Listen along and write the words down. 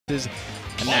versus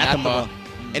Anathema.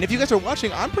 And if you guys are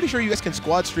watching, I'm pretty sure you guys can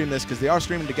squad stream this because they are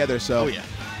streaming together. So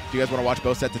if you guys want to watch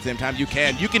both sets at the same time, you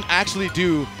can. You can actually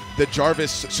do the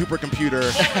Jarvis supercomputer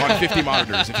on 50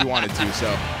 monitors if you wanted to. So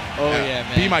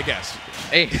man. Be my guest.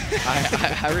 Hey,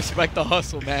 I respect the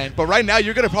hustle, man. But right now,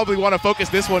 you're going to probably want to focus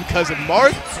this one because of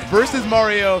Marth versus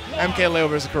Mario, MkLeo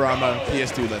versus Kurama,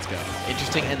 PS2, let's go.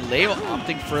 Interesting, and Leo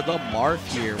opting for the Marth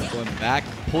here. We're going back,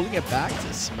 pulling it back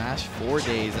to Smash 4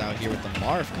 days out here with the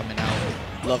Marth coming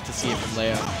out. Love to see it from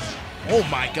Leo. Oh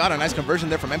my god, a nice conversion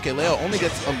there from MkLeo. Only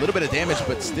gets a little bit of damage,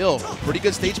 but still, pretty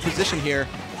good stage position here.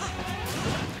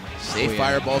 Safe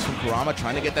fireballs from Kurama,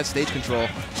 trying to get that stage control.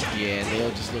 Yeah, Leo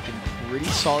just looking pretty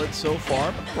solid so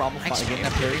far, but Kurama getting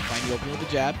that parry, finding the opening with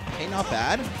the jab. Hey, not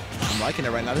bad. I'm liking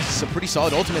it right now. This is a pretty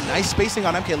solid ultimate. Nice spacing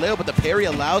on MkLeo, but the parry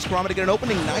allows Kurama to get an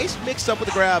opening. Nice mix-up with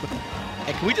the grab.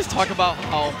 And can we just talk about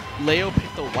how Leo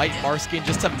picked the white Marth skin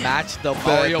just to match the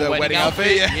Mario wedding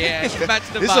outfit? Yeah, to match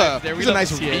the vibe. This is a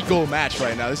nice regal match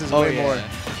right now. This is way more.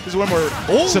 This is way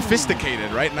more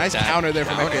sophisticated, right? Nice counter there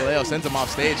from MkLeo. Sends him off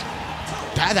stage.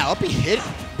 That uppy hit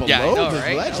below the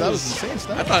ledge. That was insane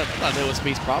stuff. I thought Leo was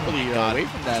spaced properly away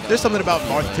from that. There's something about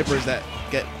Marth tippers that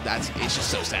it's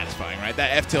just so satisfying, right?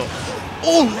 That F tilt.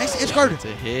 Oh, nice edge guard.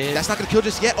 That's not gonna kill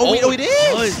just yet. Oh, wait, it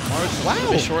is. Marth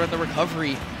a bit short on the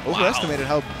recovery. Overestimated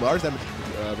how large that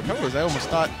recovery was. I almost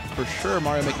thought for sure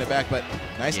Mario making it back, but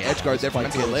nice edge guard there from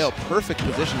MkLeo. Perfect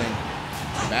positioning.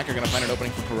 Backer gonna find an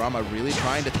opening for Kurama, really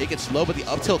trying to take it slow, but the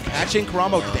up tilt catching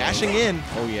Kurama, dashing in.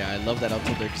 Oh yeah, I love that up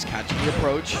tilt there, just catching the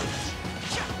approach.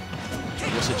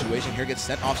 Real situation here, gets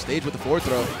sent off stage with the forward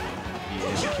throw.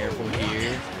 Yeah, be careful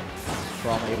here.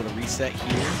 Kurama able to reset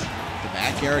here. The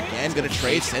back air again, gonna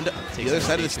trade, send to the other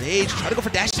side of the stage. Try to go for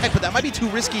dash attack, but that might be too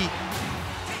risky.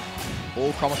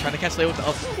 Oh, Kurama trying to catch Leo with the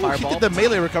up fireball. He did the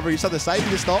melee recovery. You saw the side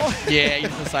B stall? Yeah,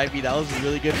 using the side B. That was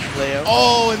really good from Leo.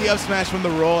 Oh, and the up smash from the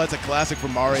roll. That's a classic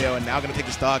from Mario, and now going to take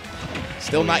the stock.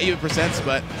 Still not even percents,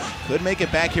 but could make it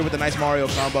back here with a nice Mario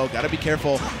combo. Got to be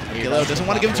careful. MkLeo doesn't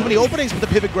want to give him too many openings with the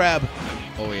pivot grab.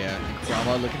 Oh, yeah. And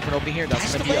Kurama looking for an opening here.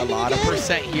 That's going to be a lot of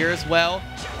percent here as well.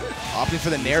 Opting for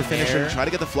the nair finisher, try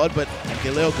to get the flood, but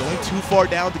MkLeo going too far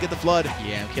down to get the flood.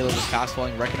 Yeah, MkLeo just fast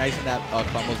falling, recognizing that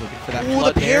Kurama's looking for that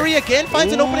flood. Ooh, the parry again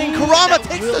finds an opening. Kurama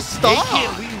takes the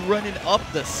stock. We running up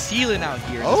the ceiling out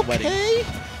here in this wedding.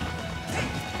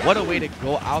 What a way to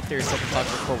go out there, second stock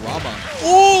for Kurama.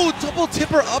 Ooh, double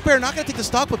tipper up air. Not going to take the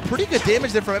stock, but pretty good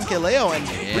damage there from MkLeo and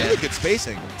really good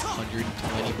spacing.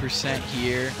 120%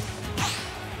 here.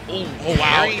 Oh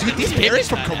wow. Dude, these parries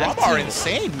from Kurama are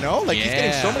insane, no? Like, he's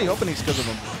getting so many openings because of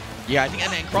them. Yeah, I think,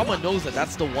 and Kurama knows that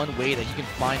that's the one way that he can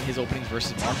find his openings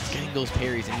versus Marth. He's getting those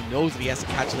parries, and he knows that he has to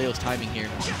catch Leo's timing here.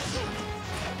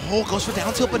 Oh, goes for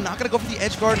down tilt, but not going to go for the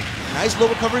edge guard. Nice low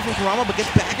recovery from Kurama, but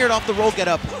gets back aired off the roll get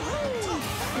up.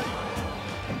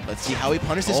 Let's see how he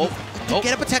punishes this.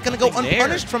 Get up attack going to go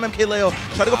unpunished from MkLeo.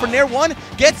 Try to go for nair one,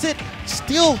 gets it.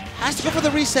 Still has to go for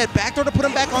the reset. Backdoor to put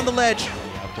him back on the ledge.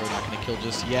 They're not going to kill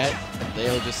just yet.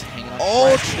 Leo just hanging on.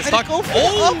 Oh, try to go for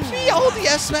the up B. Oh, the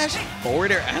S smash. Forward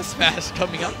air S smash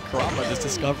coming up. Kurama just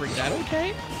discovering that.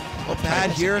 Okay. Oh, bad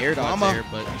here. Kurama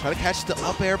try to catch the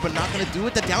up air, but not going to do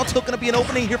it. The down tilt going to be an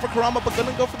opening here for Kurama, but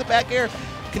going to go for the back air.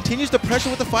 Continues the pressure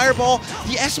with the fireball.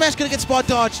 The S smash going to get spot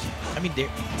dodged. I mean,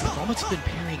 Kurama's been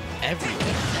parrying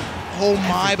everything. Oh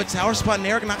my, but tower spot and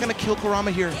Eric not going to kill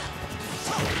Kurama here.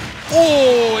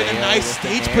 Oh, and a nice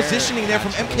stage positioning there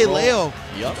from MkLeo.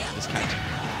 Yup, just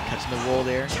catching the roll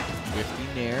there with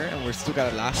the nair, and we're still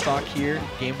got a last stock here,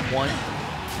 game one.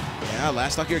 Yeah,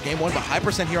 last stock here, game one, but high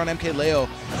percent here on MkLeo,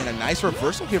 and a nice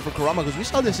reversal here for Kurama, because we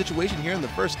saw this situation here in the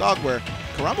first stock where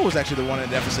Kurama was actually the one in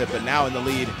deficit, but now in the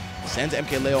lead. Sends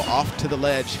MkLeo off to the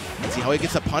ledge. Let's see how he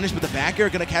gets a punish, but the back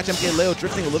air going to catch MkLeo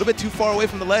drifting a little bit too far away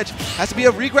from the ledge. Has to be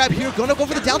a regrab here. Going to go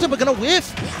for the down tilt, but going to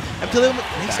whiff. MkLeo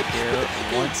makes it there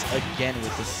once again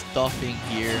with the stuffing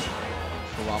here.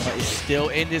 Kurama is still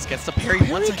in this, gets the parry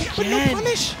once again. No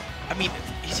punish. I mean,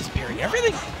 he's just parrying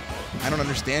everything. I don't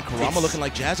understand. Kurama looking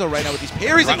like Jazzo right now with these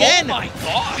parries again. Oh my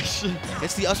gosh.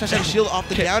 It's the up smash and shield off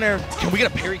the down air. Can we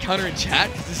get a parry counter in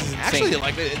chat? This is actually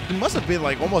like it must have been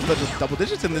like almost double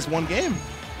digits in this one game.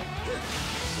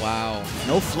 Wow.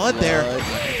 No flood there.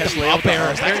 Catch up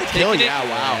air. Kill. Yeah,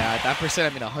 wow. Yeah, that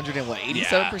percent, I mean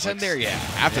 187% there? Yeah.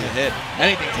 After the hit.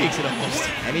 Anything takes it almost.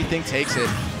 Anything takes it.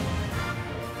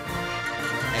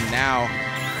 And now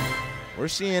we're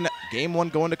seeing game one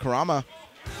going to Kurama.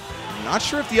 Not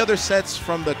sure if the other sets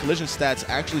from the collision stats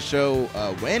actually show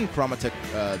when Kurama took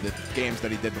the games that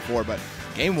he did before, but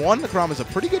Game 1, Kurama is a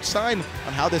pretty good sign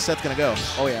on how this set's going to go.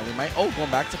 Oh, yeah, we might. Oh,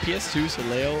 going back to PS2, so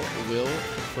Leo will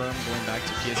confirm going back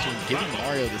to PS2 and giving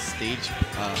Mario the stage,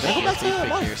 go back to pick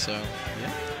Marth. here, so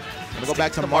yeah. Gonna go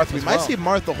back to Marth. We might see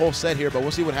Marth the whole set here, but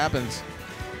we'll see what happens.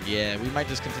 Yeah, we might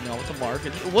just continue on with the Marth.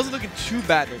 It wasn't looking too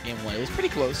bad in Game 1. It was pretty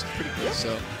close,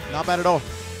 so not bad at all.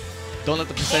 Don't let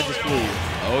the percentages fool you.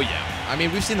 Oh, yeah. I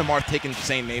mean, we've seen the Marth take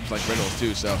insane names like Riddles,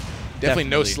 too, so definitely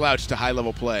no slouch to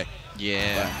high-level play.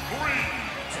 Yeah.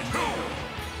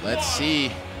 But let's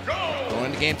see. Going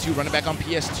into Game 2, running back on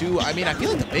PS2. I mean, I feel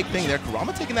like the big thing there,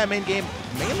 Kurama taking that main game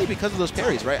mainly because of those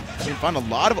parries, right? I mean, found a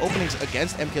lot of openings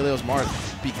against MkLeo's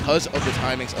Marth because of the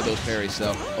timings of those parries,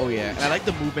 so. Oh, yeah. And I like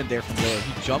the movement there from Leo.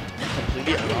 He jumped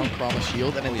completely around Kurama's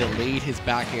shield and then delayed his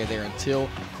back air there until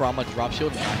Kurama dropped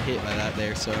shield and got hit by that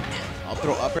there, so. Up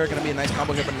throw, up air, gonna be a nice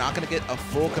combo here, but not gonna get a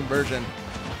full conversion.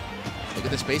 Look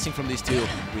at the spacing from these two.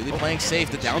 Really playing safe.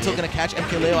 The down tilt going to catch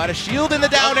MkLeo out of shield, and the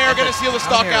down air going to seal the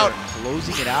stock out.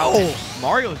 Closing it out. Oh.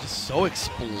 Mario is just so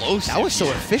explosive. That was so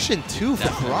efficient, too, for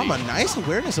Kurama. Nice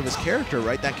awareness of his character,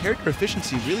 right? That character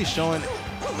efficiency really showing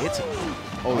it's...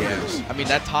 Oh, yeah. I mean,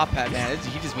 that top hat, man,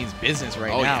 he just means business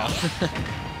right now. Yeah.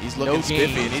 He's looking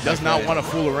spiffy, and he does not want to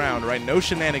fool around, right? No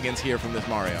shenanigans here from this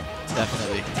Mario.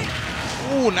 Definitely.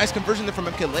 Ooh, nice conversion there from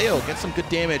MkLeo. Gets some good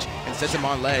damage and sets him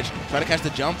on ledge. Try to catch the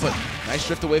jump, but nice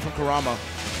drift away from Kurama.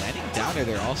 Landing down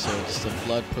there also. Just a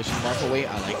flood pushing him off away.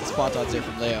 I like the spot dodge there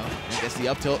from Leo. And gets the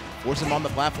up tilt, forces him on the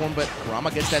platform, but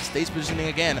Kurama gets that stage positioning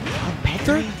again.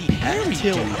 Parry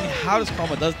tilt. I mean, how does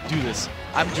Kurama do this?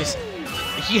 I'm just...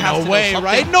 He has no way,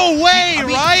 right? No way, I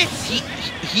mean, right?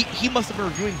 He must have been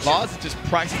reviewing VODs and just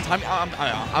practicing timing. I don't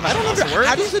know.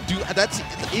 How does it do? That's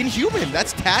inhuman.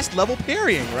 That's task level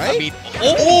parrying, right? I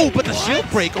mean, but the shield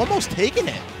break almost taking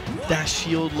it. That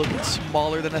shield looking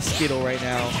smaller than a Skittle right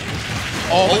now.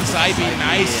 Oh, side B,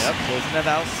 nice. Yep, closing that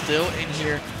out. Still in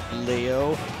here.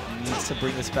 Leo needs to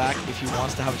bring this back if he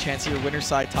wants to have a chance here. Winner's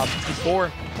side, top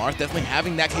 64. Marth definitely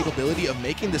having that capability of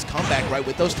making this comeback, right?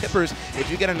 With those tippers,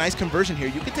 if you get a nice conversion here,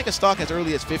 you can take a stock as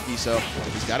early as 50, so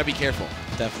he's got to be careful.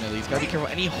 Definitely. He's got to be careful.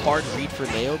 Any hard read for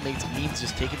Leo means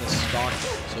just taking the stock.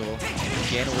 So,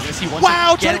 again, we're going to see one.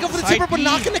 Wow, trying to go for the tipper, but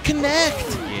not going to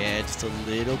connect. Yeah, just a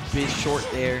little bit short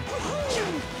there.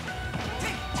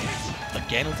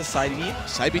 Again with the side B.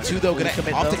 Side B2, though, going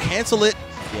to opt to cancel it.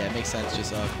 Yeah, it makes sense.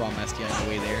 Just Kurama STI in the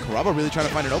way there. Kurama really trying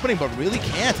to find an opening, but really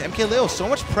can't. MkLeo, so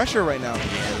much pressure right now.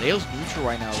 Yeah, Leo's neutral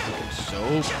right now is looking so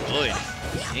good.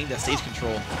 Getting that stage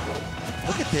control.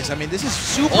 Look at this. I mean, this is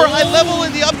super high level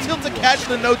in the up tilt to catch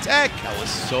the no tech. That was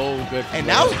so good. And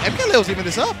now MkLeo's even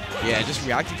this up. Yeah, just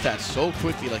reacting to that so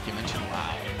quickly, like you mentioned.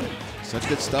 Wow. Such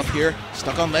good stuff here.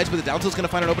 Stuck on ledge, but the down tilt's going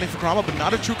to find an opening for Kurama, but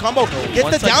not a true combo.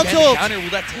 Get the down tilt. Will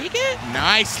that take it?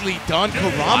 Nicely done,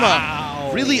 Kurama. Wow.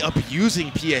 Really abusing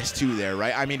PS2 there,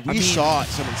 right? I mean, we saw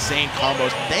some insane combos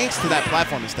thanks to that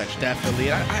platform extension.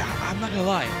 Definitely. I'm not going to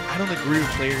lie. I don't agree with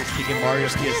players taking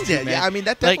Mario's PS2, man. Yeah, I mean,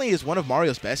 that definitely is one of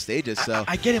Mario's best stages. So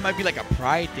I get it might be like a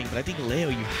pride thing, but I think, Leo,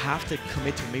 you have to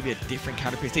commit to maybe a different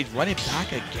counterplay stage. Run it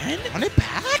back again? Run it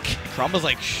back? Kurama's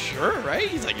like, sure, right?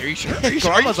 He's like, are you sure? Are you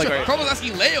sure? Kurama's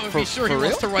asking Leo if he's sure he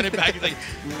wants to run it back. He's like,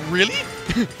 really?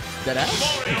 That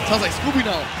ass? Sounds like Scooby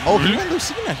now. Oh, he went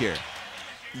Lucina here.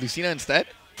 Lucina instead?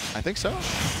 I think so.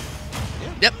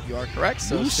 Yeah. Yep, you are correct.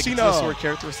 So Lucina. Sword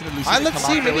character, Lucina. Let's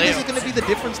see. Maybe this is going to be the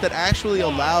difference that actually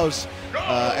allows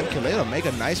MkLeo to make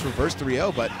a nice reverse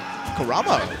 3-0. But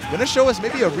Kurama going to show us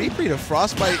maybe a repeat of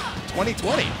Frostbite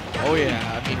 2020. Oh,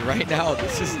 yeah. I mean, right now,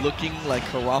 this is looking like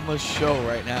Kurama's show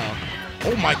right now.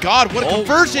 Oh, my God. What a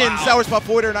conversion. Wow. Sour Spot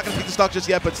Voider. Not going to take the stock just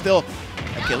yet, but still.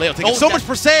 MkLeo taking so much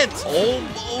percent.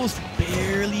 Almost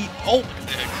barely. Oh,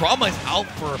 Kurama is out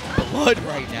for blood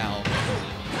right now.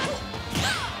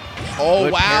 Oh,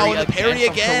 good wow, and the parry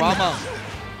again. Kurama.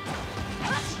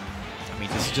 I mean,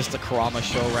 this is just a Kurama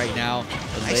show right now.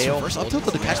 Nice reverse up tilt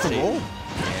to catch the roll.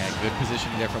 Yeah, good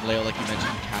positioning there from Leo, like you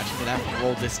mentioned, catching that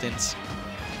roll distance.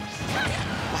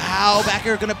 Wow, back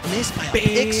air gonna miss by a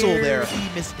pixel there.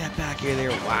 He missed that back air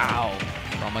there. Wow.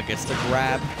 Kurama gets the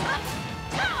grab.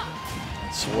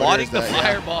 Swatting the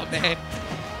fireball, man.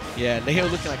 Yeah, Leo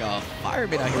looking like a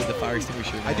fireman out here with the fire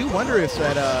extinguisher. Man. I do wonder if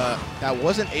that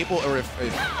wasn't able, or if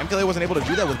MkLeo wasn't able to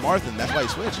do that with Marth, and that's why he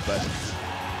switched. But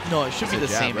no, it should be the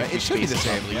same. Right? It should be the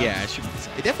same. Yeah, it should be the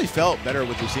same. It definitely felt better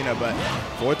with Lucina, but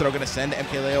forward throw going to send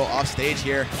MkLeo off stage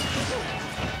here.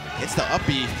 Hits the up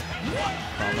B.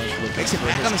 Makes it for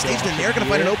back his on the stage. kill Then they're going to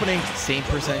find an opening. Same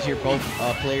percentage here. Both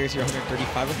players here,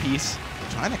 135 apiece.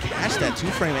 Trying to catch that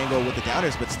two-frame angle with the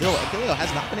downers, but still, MkLeo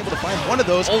has not been able to find one of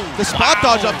those. Oh, the spot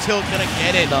dodge up tilt, gonna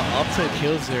get it. The up tilt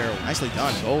kills there. Nicely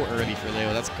done. So early for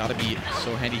Leo. That's got to be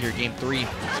so handy here. Game 3.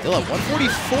 Still at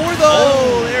 144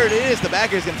 though. There it is. The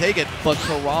back air is gonna take it. But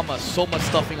Kurama, so much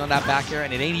stuffing on that back air,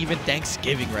 and it ain't even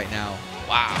Thanksgiving right now.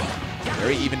 Wow.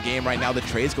 Very even game right now. The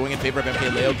trade's going in favor of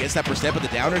MkLeo. Gets that percent, but the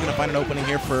downer going to find an opening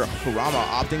here for Kurama,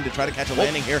 opting to try to catch a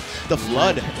landing here. The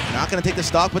flood, not going to take the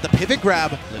stock, but the pivot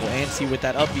grab. Little antsy with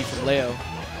that up B from Leo.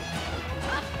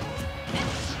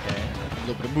 Okay, a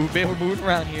little bit of movement. We're moving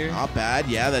around here. Not bad.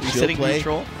 Yeah, that shield Sitting play.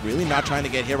 Neutral. Really not trying to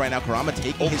get hit right now. Kurama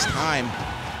taking his time.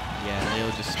 Yeah,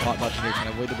 Leo just spot dodging here, trying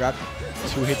to avoid the grab.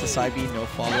 2 hits a side B, no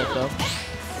follow-up though.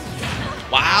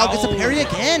 Wow, gets a parry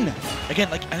again. Again,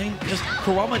 like, I think just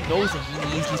Kurama knows that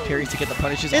he needs these parries to get the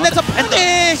punishes. And that's a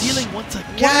punish! Healing once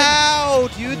again. Wow,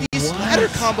 dude, these ladder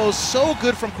combos so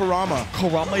good from Kurama.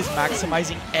 Kurama is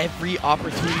maximizing every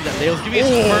opportunity that Leo's giving.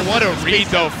 Oh, what a read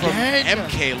though from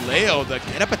MkLeo, the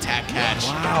get-up attack catch.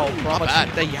 Wow, Kurama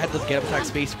think that he had the get-up attack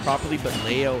space properly, but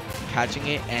Leo catching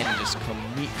it and just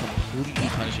completely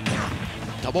punishing him.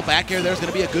 Double back air, there's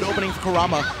going to be a good opening for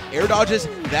Kurama. Air dodges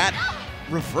that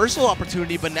reversal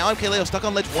opportunity, but now MkLeo stuck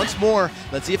on ledge once more.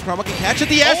 Let's see if Kurama can catch it.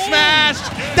 The S smash!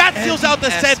 That seals out the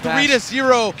set,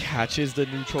 3-0. Catches the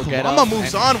neutral Kurama get-up.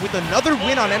 moves on with another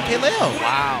win on MkLeo.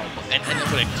 Wow. And with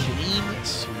a clean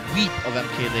sweep of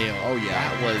MkLeo. Oh,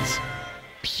 yeah. That was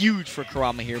huge for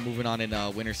Kurama here, moving on in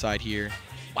winner side here.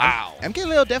 Wow.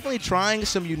 MkLeo definitely trying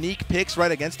some unique picks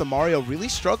right against the Mario, really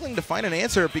struggling to find an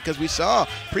answer because we saw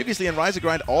previously in Rise of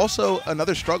Grind also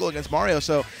another struggle against Mario,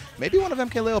 so maybe one of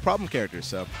MkLeo problem characters.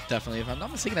 So definitely, if I'm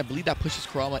not mistaken, I believe that pushes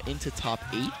Kurama into top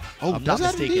 8. Oh, I'm not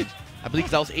mistaken. Indeed? I believe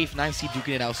that was 8th, 9th seed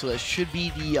duking it out, so that should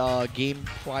be the game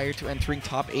prior to entering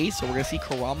top 8, so we're going to see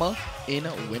Kurama in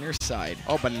winner's side.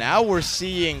 Oh, but now we're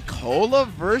seeing Cola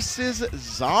versus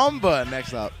Zomba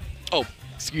next up. Oh,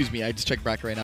 excuse me, I just checked back right now.